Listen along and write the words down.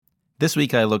This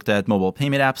week I looked at mobile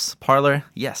payment apps, Parler,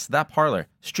 yes, that Parler,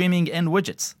 streaming, and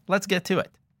widgets. Let's get to it.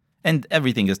 And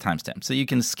everything is timestamped, so you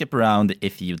can skip around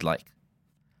if you'd like.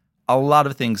 A lot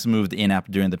of things moved in-app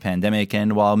during the pandemic,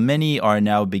 and while many are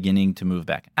now beginning to move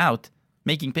back out,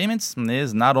 making payments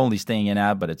is not only staying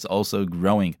in-app, but it's also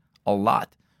growing a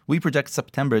lot. We project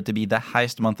September to be the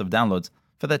highest month of downloads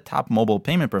for the top mobile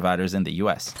payment providers in the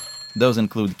US. Those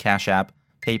include Cash App,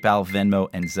 PayPal, Venmo,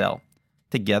 and Zelle.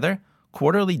 Together,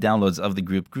 quarterly downloads of the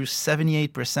group grew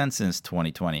 78% since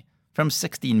 2020, from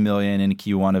 16 million in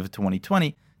Q1 of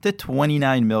 2020 to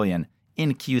 29 million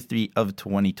in Q3 of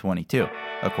 2022,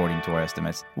 according to our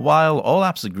estimates. While all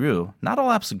apps grew, not all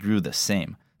apps grew the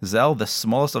same. Zelle, the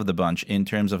smallest of the bunch in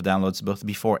terms of downloads both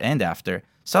before and after,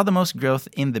 saw the most growth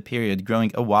in the period,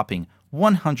 growing a whopping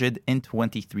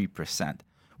 123%.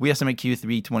 We estimate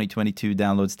Q3 2022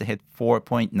 downloads to hit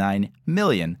 4.9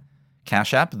 million.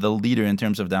 Cash App, the leader in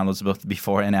terms of downloads both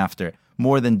before and after,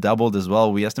 more than doubled as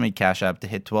well. We estimate Cash App to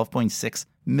hit 12.6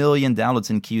 million downloads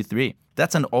in Q3.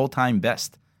 That's an all-time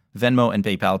best. Venmo and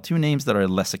PayPal, two names that are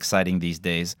less exciting these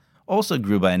days, also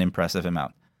grew by an impressive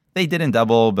amount. They didn't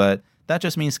double, but that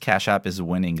just means Cash App is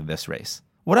winning this race.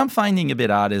 What I'm finding a bit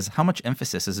odd is how much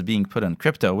emphasis is being put on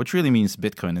crypto, which really means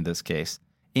Bitcoin in this case,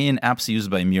 in apps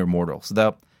used by mere mortals,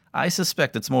 though I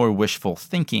suspect it's more wishful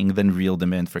thinking than real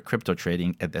demand for crypto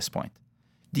trading at this point.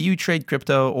 Do you trade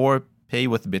crypto or pay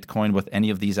with Bitcoin with any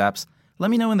of these apps? Let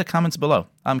me know in the comments below.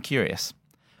 I'm curious.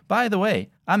 By the way,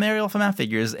 I'm Ariel from App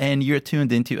Figures, and you're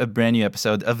tuned into a brand new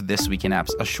episode of This Week in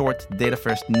Apps, a short,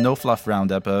 data-first, no-fluff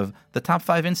roundup of the top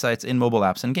 5 insights in mobile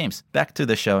apps and games. Back to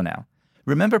the show now.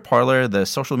 Remember Parler, the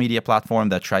social media platform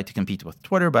that tried to compete with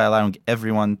Twitter by allowing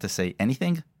everyone to say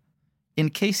anything? In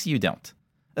case you don't,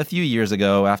 a few years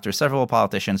ago, after several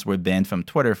politicians were banned from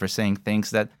Twitter for saying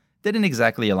things that didn't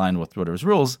exactly align with Twitter's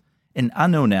rules, an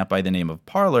unknown app by the name of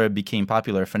Parler became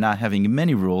popular for not having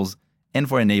many rules and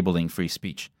for enabling free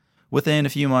speech. Within a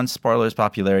few months, Parler's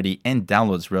popularity and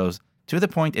downloads rose, to the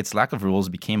point its lack of rules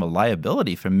became a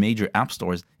liability for major app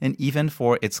stores and even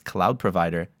for its cloud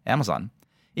provider, Amazon.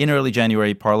 In early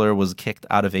January, Parler was kicked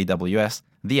out of AWS,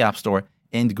 the App Store,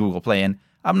 and Google Play, and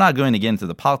I'm not going to get into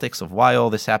the politics of why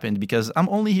all this happened because I'm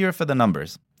only here for the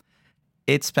numbers.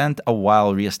 It spent a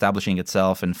while reestablishing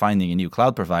itself and finding a new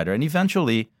cloud provider, and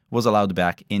eventually was allowed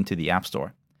back into the App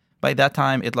Store. By that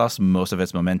time, it lost most of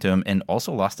its momentum and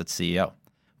also lost its CEO.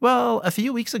 Well, a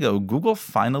few weeks ago, Google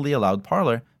finally allowed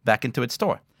Parler back into its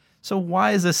store. So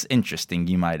why is this interesting,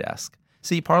 you might ask?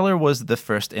 See, Parler was the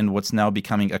first in what's now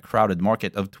becoming a crowded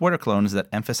market of Twitter clones that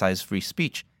emphasize free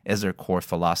speech as their core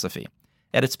philosophy.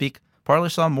 At its peak, Parler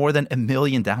saw more than 1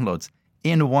 million downloads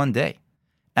in one day.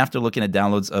 After looking at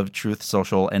downloads of Truth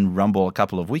Social and Rumble a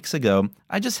couple of weeks ago,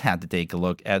 I just had to take a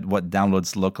look at what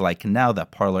downloads look like now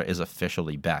that Parler is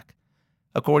officially back.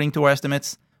 According to our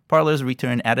estimates, Parler's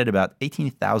return added about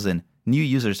 18,000 new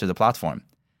users to the platform.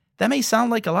 That may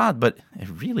sound like a lot, but it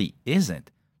really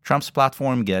isn't. Trump's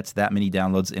platform gets that many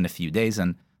downloads in a few days,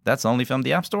 and that's only from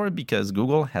the App Store because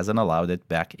Google hasn't allowed it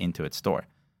back into its store.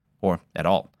 Or at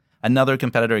all. Another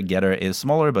competitor, Getter, is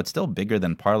smaller but still bigger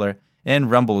than Parler,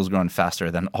 and Rumble has grown faster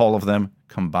than all of them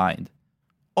combined.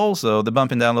 Also, the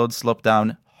bump in downloads sloped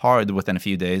down hard within a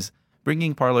few days,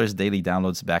 bringing Parler's daily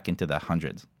downloads back into the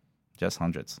hundreds. Just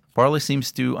hundreds. Parler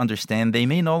seems to understand they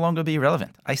may no longer be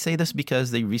relevant. I say this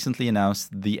because they recently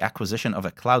announced the acquisition of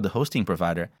a cloud hosting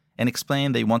provider and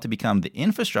explained they want to become the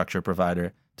infrastructure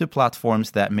provider to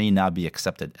platforms that may not be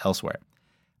accepted elsewhere.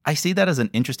 I see that as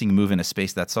an interesting move in a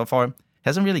space that so far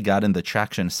hasn't really gotten the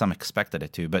traction some expected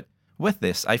it to, but with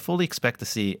this, I fully expect to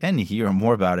see and hear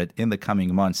more about it in the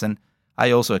coming months, and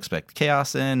I also expect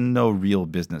chaos and no real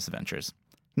business ventures.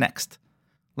 Next.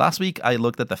 Last week, I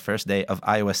looked at the first day of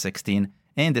iOS 16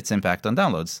 and its impact on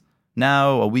downloads.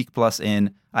 Now, a week plus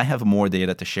in, I have more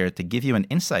data to share to give you an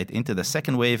insight into the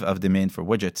second wave of demand for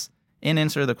widgets and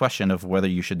answer the question of whether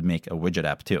you should make a widget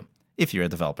app too, if you're a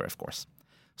developer, of course.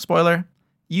 Spoiler,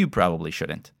 you probably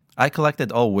shouldn't. I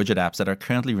collected all widget apps that are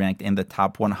currently ranked in the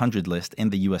top 100 list in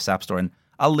the US App Store, and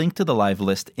I'll link to the live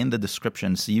list in the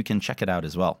description so you can check it out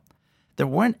as well. There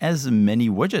weren't as many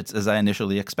widgets as I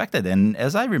initially expected and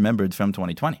as I remembered from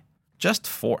 2020. Just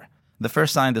 4. The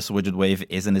first sign this widget wave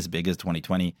isn't as big as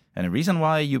 2020, and a reason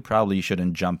why you probably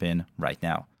shouldn't jump in right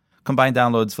now. Combined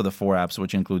downloads for the 4 apps,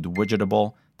 which include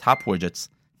Widgetable, Top Widgets,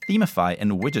 Themify,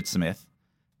 and Widgetsmith,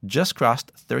 just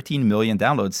crossed 13 million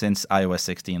downloads since iOS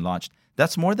 16 launched.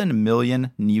 That's more than 1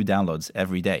 million new downloads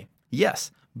every day.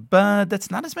 Yes, but that's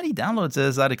not as many downloads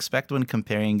as I'd expect when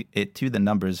comparing it to the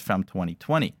numbers from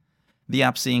 2020. The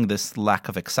app seeing this lack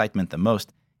of excitement the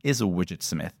most is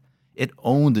Widgetsmith. It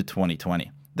owned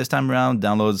 2020. This time around,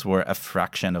 downloads were a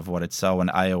fraction of what it saw when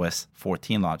iOS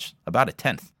 14 launched, about a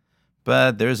tenth.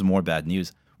 But there's more bad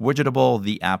news. Widgetable,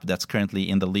 the app that's currently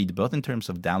in the lead both in terms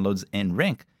of downloads and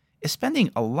rank, is spending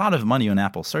a lot of money on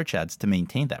Apple search ads to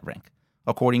maintain that rank.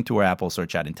 According to our Apple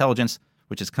Search Ad Intelligence,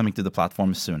 which is coming to the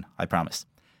platform soon, I promise.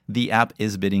 The app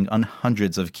is bidding on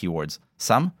hundreds of keywords,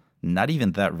 some not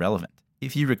even that relevant.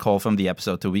 If you recall from the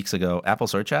episode 2 weeks ago, Apple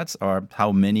Search Ads are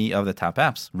how many of the top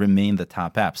apps remain the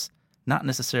top apps. Not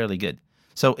necessarily good.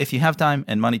 So if you have time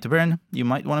and money to burn, you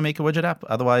might want to make a widget app.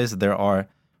 Otherwise, there are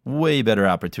way better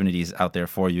opportunities out there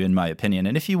for you, in my opinion.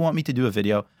 And if you want me to do a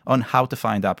video on how to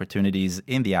find opportunities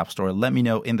in the App Store, let me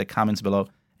know in the comments below.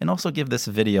 And also give this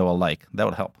video a like. That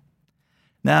would help.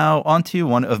 Now, on to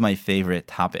one of my favorite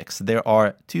topics. There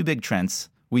are two big trends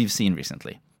we've seen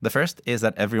recently. The first is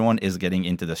that everyone is getting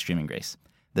into the streaming race.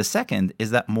 The second is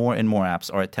that more and more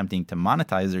apps are attempting to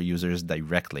monetize their users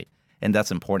directly. And that's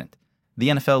important. The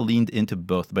NFL leaned into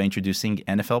both by introducing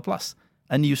NFL Plus,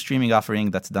 a new streaming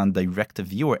offering that's done direct to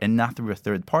viewer and not through a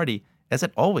third party, as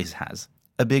it always has.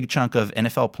 A big chunk of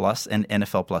NFL Plus and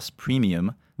NFL Plus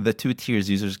Premium, the two tiers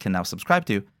users can now subscribe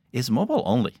to, is mobile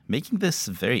only, making this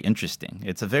very interesting.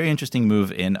 It's a very interesting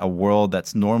move in a world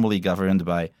that's normally governed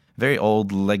by very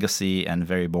old legacy and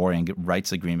very boring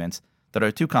rights agreements that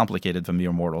are too complicated for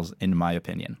mere mortals, in my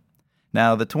opinion.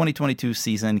 Now, the 2022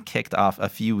 season kicked off a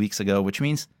few weeks ago, which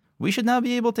means we should now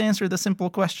be able to answer the simple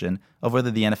question of whether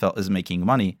the NFL is making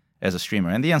money as a streamer.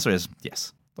 And the answer is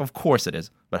yes. Of course it is,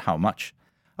 but how much?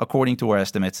 According to our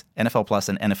estimates, NFL Plus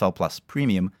and NFL Plus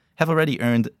Premium have already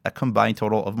earned a combined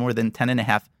total of more than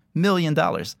 $10.5 million.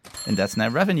 And that's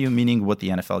net revenue, meaning what the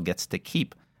NFL gets to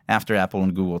keep after Apple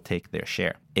and Google take their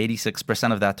share.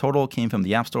 86% of that total came from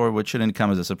the App Store, which shouldn't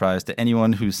come as a surprise to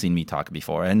anyone who's seen me talk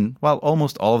before. And while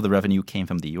almost all of the revenue came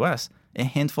from the US, a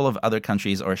handful of other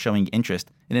countries are showing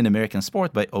interest in an American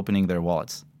sport by opening their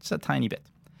wallets. Just a tiny bit.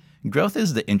 Growth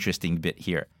is the interesting bit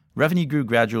here. Revenue grew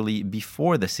gradually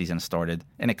before the season started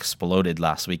and exploded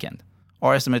last weekend.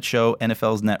 Our estimates show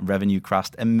NFL's net revenue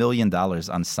crossed $1 million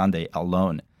on Sunday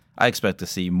alone. I expect to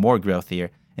see more growth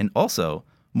here, and also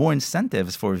more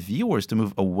incentives for viewers to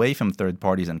move away from third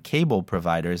parties and cable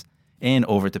providers and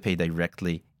over to pay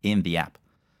directly in the app.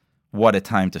 What a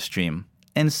time to stream.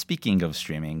 And speaking of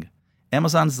streaming,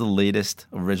 Amazon's latest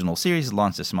original series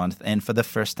launched this month, and for the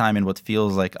first time in what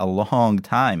feels like a long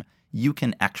time, you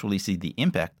can actually see the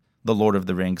impact The Lord of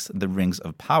the Rings, The Rings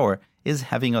of Power, is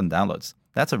having on downloads.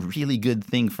 That's a really good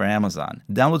thing for Amazon.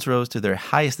 Downloads rose to their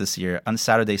highest this year on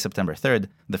Saturday, September 3rd,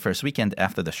 the first weekend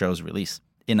after the show's release.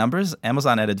 In numbers,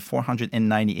 Amazon added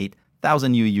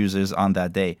 498,000 new users on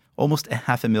that day, almost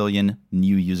 500,000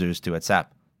 new users to its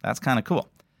app. That's kind of cool.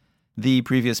 The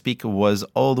previous peak was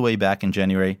all the way back in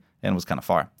January and was kind of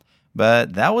far.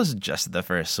 But that was just the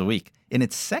first week. In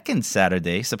its second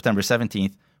Saturday, September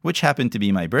 17th, which happened to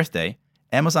be my birthday,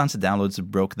 Amazon's downloads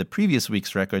broke the previous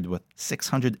week's record with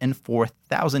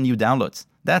 604,000 new downloads.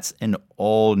 That's an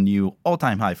all-new,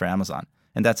 all-time high for Amazon,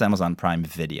 and that's Amazon Prime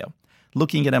Video.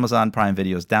 Looking at Amazon Prime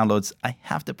Video's downloads, I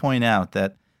have to point out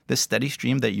that the steady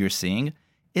stream that you're seeing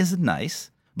is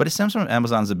nice, but it stems from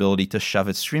Amazon's ability to shove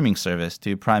its streaming service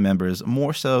to Prime members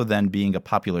more so than being a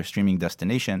popular streaming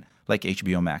destination like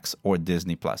HBO Max or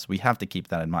Disney+. We have to keep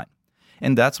that in mind.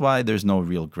 And that's why there's no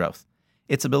real growth.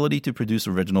 Its ability to produce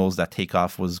originals that take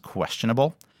off was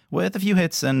questionable, with a few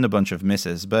hits and a bunch of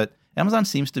misses, but Amazon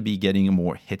seems to be getting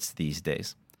more hits these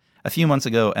days. A few months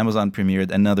ago, Amazon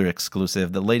premiered another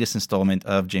exclusive, the latest installment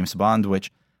of James Bond, which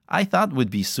I thought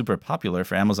would be super popular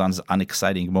for Amazon's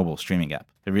unexciting mobile streaming app.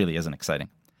 It really isn't exciting.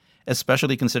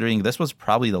 Especially considering this was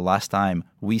probably the last time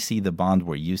we see the Bond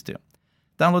we're used to.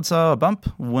 Downloads saw a bump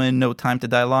when No Time to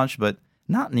Die launched, but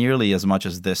not nearly as much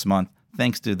as this month,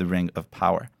 thanks to The Ring of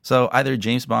Power. So either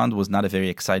James Bond was not a very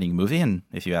exciting movie, and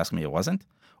if you ask me, it wasn't,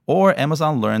 or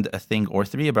Amazon learned a thing or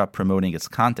three about promoting its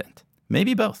content.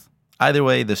 Maybe both. Either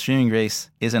way, the streaming race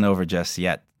isn't over just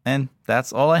yet. And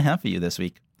that's all I have for you this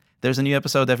week. There's a new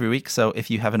episode every week, so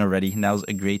if you haven't already, now's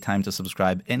a great time to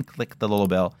subscribe and click the little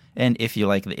bell. And if you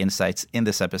like the insights in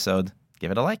this episode,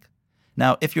 give it a like.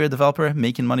 Now, if you're a developer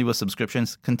making money with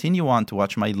subscriptions, continue on to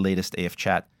watch my latest AF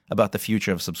chat about the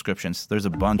future of subscriptions. There's a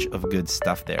bunch of good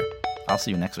stuff there. I'll see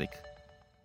you next week.